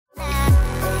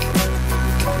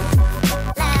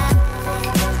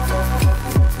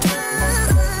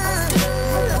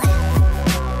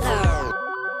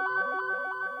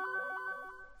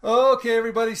Okay,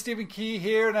 everybody, Stephen Key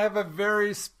here, and I have a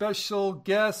very special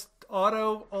guest,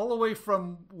 Otto, all the way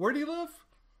from, where do you live?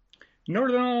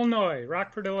 Northern Illinois,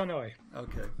 Rockford, Illinois.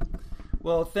 Okay.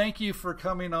 Well, thank you for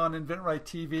coming on InventRight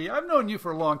TV. I've known you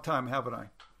for a long time, haven't I?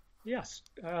 Yes,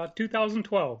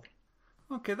 2012.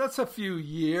 Okay, that's a few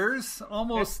years,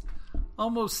 almost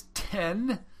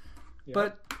 10. Yeah,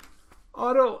 But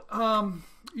Otto,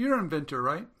 you're an inventor,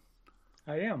 right?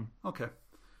 I am. Okay.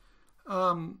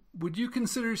 Would you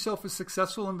consider yourself a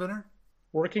successful inventor?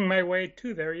 Working my way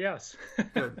to there, yes.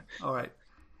 Good. All right.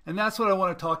 And that's what I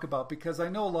want to talk about, because I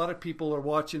know a lot of people are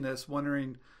watching this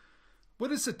wondering, what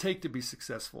does it take to be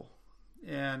successful?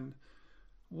 And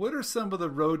what are some of the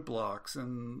roadblocks,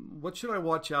 and what should I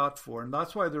watch out for? And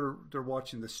that's why they're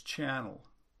watching this channel.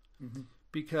 Mm-hmm.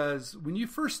 Because when you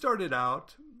first started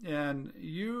out, and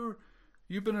you've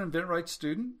been an InventRight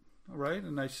student, all right?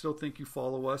 And I still think you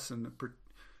follow us and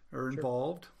are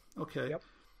involved. Sure. Okay. Yep.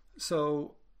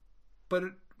 So, but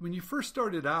when you first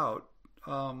started out,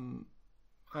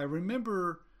 I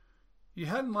remember you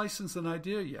hadn't licensed an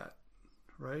idea yet,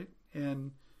 right?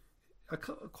 And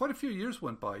quite a few years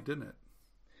went by, didn't it?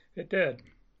 It did.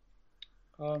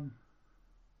 4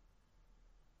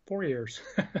 years.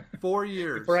 4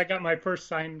 years. Before I got my first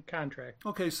signed contract.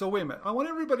 Okay, so wait a minute. I want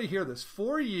everybody to hear this.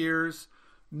 4 years,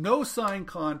 no signed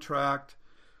contract.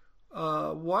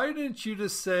 Why didn't you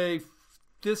just say,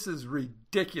 this is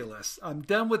ridiculous. I'm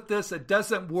done with this. It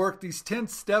doesn't work. These 10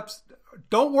 steps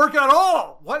don't work at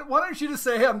all. Why don't you just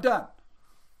say, hey, I'm done?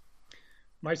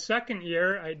 My second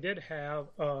year, I did have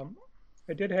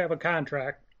a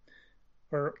contract,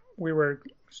 or we were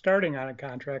starting on a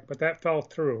contract, but that fell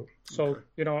through. So,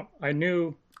 Okay. I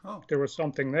knew Oh, there was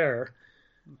something there,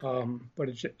 but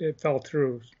it fell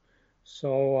through.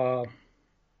 So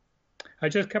I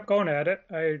just kept going at it.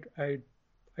 I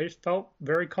just felt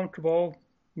very comfortable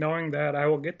knowing that I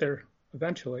will get there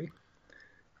eventually.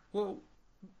 well,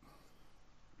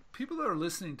 people that are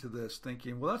listening to this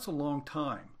thinking, well, that's a long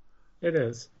time. It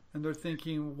is. And they're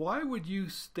thinking, why would you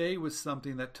stay with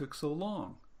something that took so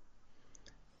long?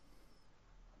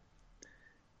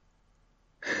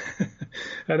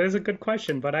 That is a good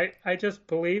question, but I just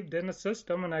believed in the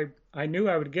system, and I knew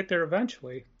I would get there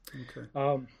eventually.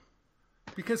 Okay.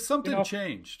 Because something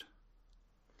changed.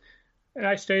 And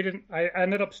I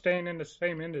ended up staying in the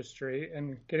same industry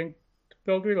and getting to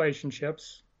build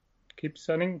relationships, keep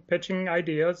pitching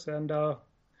ideas, and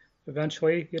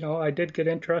eventually, I did get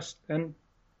interest, and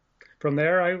from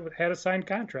there I had a signed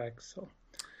contract. So,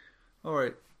 All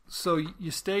right. So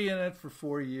you stay in it for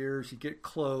 4 years. You get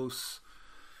close.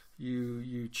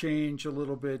 You change a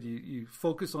little bit. You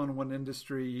focus on one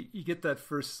industry. You get that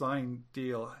first signed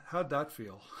deal. How'd that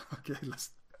feel? Okay,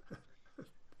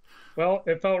 well,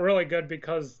 it felt really good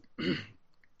because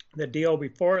the deal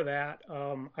before that,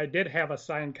 I did have a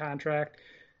signed contract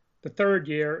the third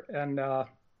year, and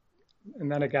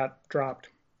then it got dropped.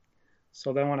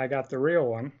 So then when I got the real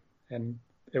one and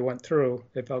it went through,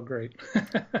 it felt great.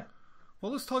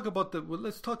 Well, let's talk about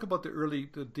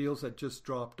the deals that just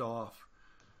dropped off.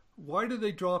 Why did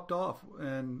they drop off?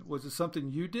 And was it something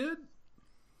you did?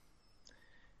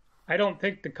 I don't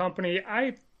think the company,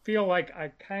 I feel like I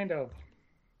kind of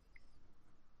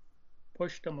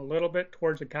pushed him a little bit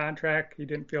towards the contract. He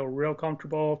didn't feel real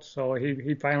comfortable, so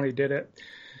he finally did it.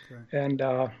 Okay. And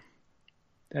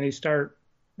then he started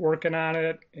working on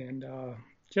it, and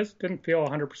just didn't feel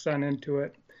 100% into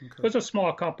it. Okay. It was a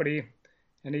small company,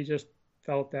 and he just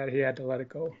felt that he had to let it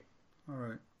go. All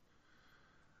right.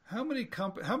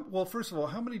 Well, first of all,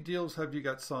 how many deals have you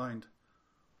got signed?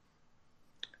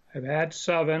 I've had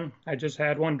 7. I just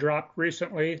had one dropped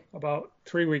recently, about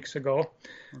 3 weeks ago.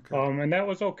 Okay. And that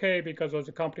was okay because it was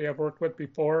a company I've worked with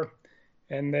before,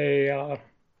 and they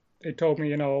told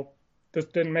me, this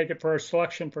didn't make it for our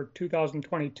selection for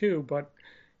 2022, but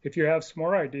if you have some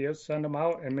more ideas, send them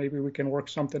out, and maybe we can work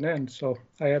something in. So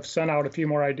I have sent out a few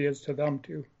more ideas to them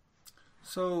too.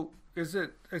 So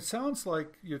it sounds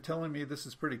like you're telling me this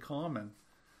is pretty common,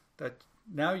 that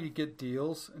now you get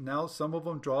deals and now some of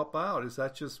them drop out. Is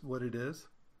that just what it is?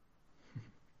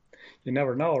 You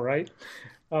never know, right?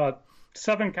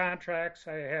 7 contracts.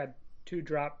 I had 2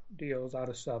 drop deals out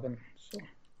of 7. So.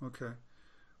 Okay.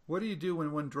 What do you do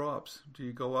when one drops? Do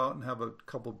you go out and have a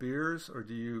couple beers, or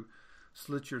do you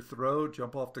slit your throat,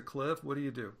 jump off the cliff? What do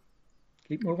you do?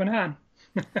 Keep moving on.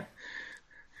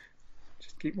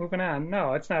 Just keep moving on.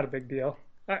 No, it's not a big deal.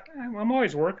 I'm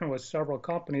always working with several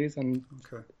companies and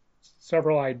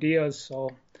several ideas,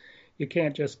 so you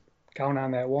can't just count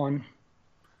on that one.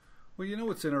 Well, you know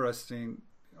what's interesting?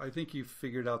 I think you've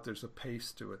figured out there's a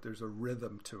pace to it. There's a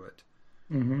rhythm to it.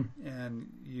 Mm-hmm.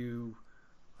 And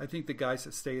I think the guys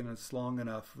that stay in this long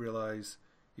enough realize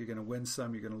you're going to win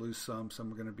some, you're going to lose some.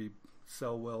 Some are going to be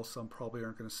sell well, some probably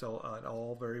aren't going to sell at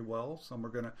all very well. Some are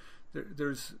going to.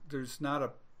 There's not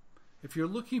a. If you're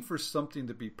looking for something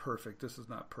to be perfect, this is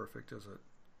not perfect, is it?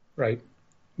 Right.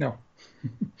 No.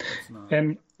 It's not.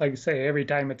 And like I say, every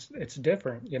time it's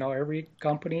different. Every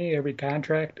company, every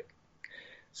contract.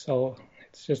 So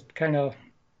it's just kind of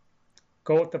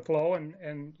go with the flow,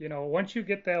 and once you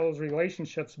get those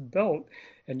relationships built,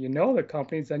 and the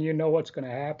companies, then what's going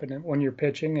to happen when you're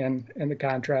pitching and the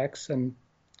contracts, and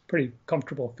pretty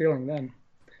comfortable feeling then.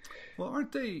 Well,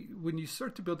 aren't they, when you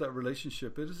start to build that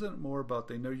relationship, it isn't more about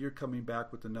they know you're coming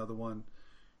back with another one.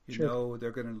 Sure.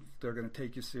 They're gonna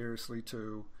take you seriously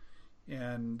too,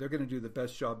 and they're gonna do the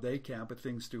best job they can, but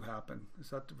things do happen. Is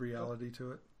that the reality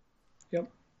to it?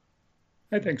 Yep.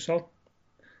 I think so.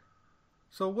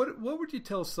 So what would you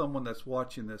tell someone that's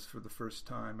watching this for the first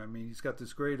time? I mean, he's got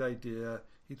this great idea.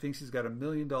 He thinks he's got $1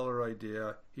 million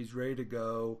idea. He's ready to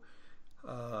go.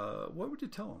 What would you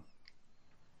tell him?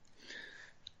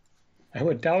 I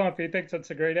would tell him if he thinks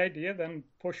it's a great idea, then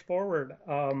push forward.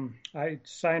 I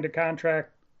signed a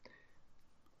contract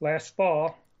last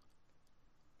fall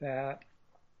that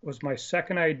was my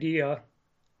second idea.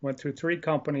 Went through 3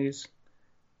 companies,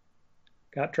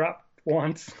 got dropped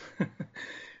once,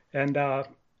 and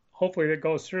hopefully it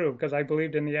goes through because I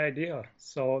believed in the idea.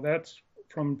 So that's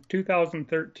from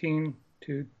 2013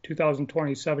 to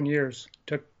 2027 years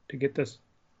took to get this.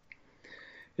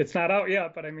 It's not out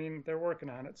yet, but I mean, they're working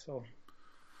on it. So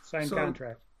signed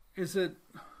contract. Is it,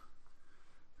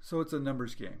 so it's a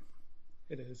numbers game?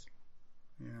 It is.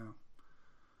 Yeah.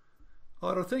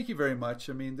 Otto, thank you very much.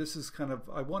 I mean, this is kind of,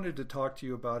 I wanted to talk to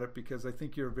you about it because I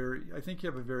think you have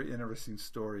a very interesting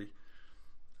story.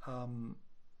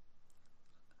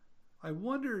 I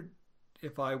wondered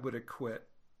if I would have quit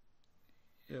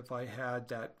if I had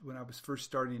that when I was first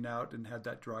starting out and had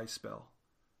that dry spell.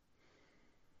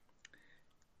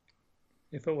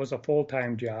 If it was a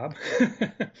full-time job,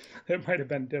 it might have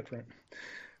been different.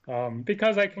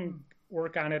 Because I can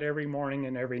work on it every morning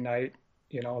and every night.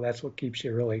 That's what keeps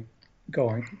you really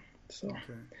going. So.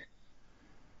 Okay.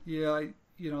 Yeah,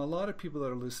 a lot of people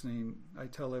that are listening, I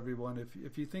tell everyone,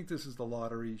 if you think this is the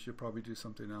lottery, you should probably do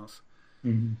something else.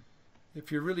 Mm-hmm. If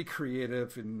you're really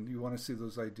creative and you want to see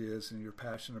those ideas and you're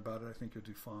passionate about it, I think you'll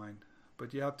do fine.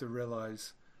 But you have to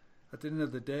realize, at the end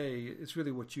of the day, it's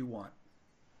really what you want.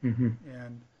 Mm-hmm.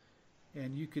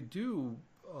 And you could you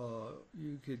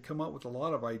could come up with a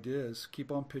lot of ideas,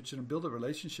 keep on pitching and build a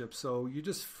relationship. So you're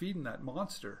just feeding that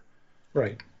monster.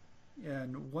 Right.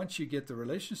 And once you get the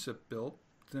relationship built,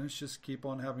 then it's just keep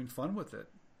on having fun with it.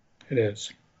 It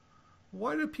is.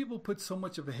 Why do people put so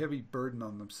much of a heavy burden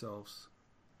on themselves?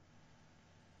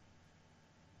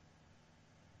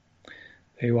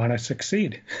 They want to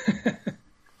succeed.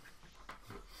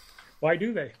 Why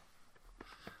do they?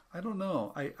 I don't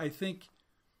know. I think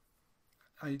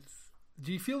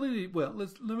do you feel any, well,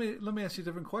 let me ask you a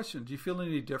different question. Do you feel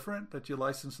any different that you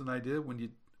licensed an idea when you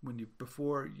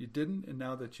before you didn't, and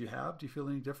now that you have, do you feel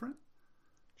any different?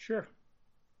 Sure.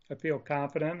 I feel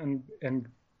confident and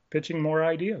pitching more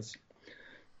ideas.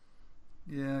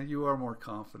 Yeah, you are more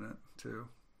confident too.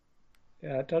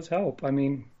 Yeah, it does help. I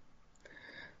mean,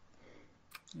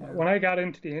 when I got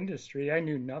into the industry, I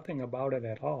knew nothing about it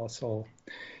at all. So,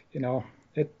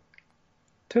 it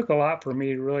took a lot for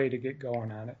me really to get going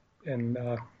on it. And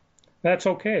that's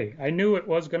okay. I knew it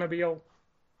was going to be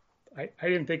I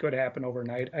didn't think it would happen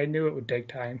overnight. I knew it would take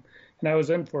time, and I was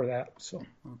in for that. So.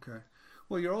 Okay.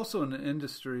 Well, you're also in the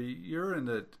industry. You're in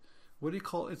the, what do you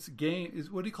call it? It's game.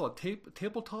 What do you call it?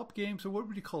 Tabletop games, or what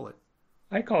would you call it?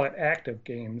 I call it active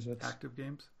games. Active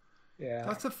games. Yeah.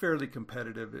 That's a fairly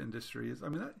competitive industry. I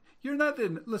mean, you're not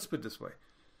in. Let's put it this way.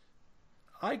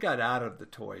 I got out of the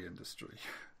toy industry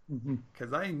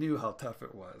because I knew how tough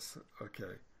it was.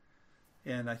 Okay.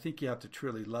 And I think you have to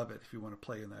truly love it if you want to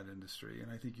play in that industry.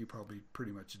 And I think you probably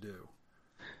pretty much do.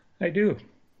 I do.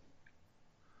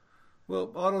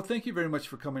 Well, Otto, thank you very much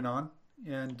for coming on.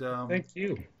 And thank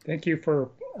you. Thank you for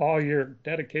all your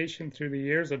dedication through the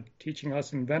years of teaching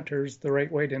us inventors the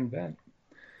right way to invent.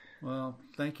 Well,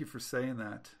 thank you for saying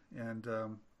that. And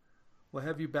we'll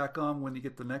have you back on when you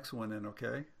get the next one in,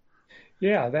 okay?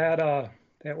 Yeah, that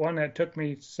one that took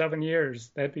me 7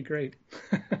 years, that'd be great.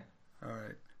 All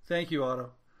right. Thank you,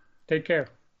 Otto. Take care.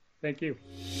 Thank you.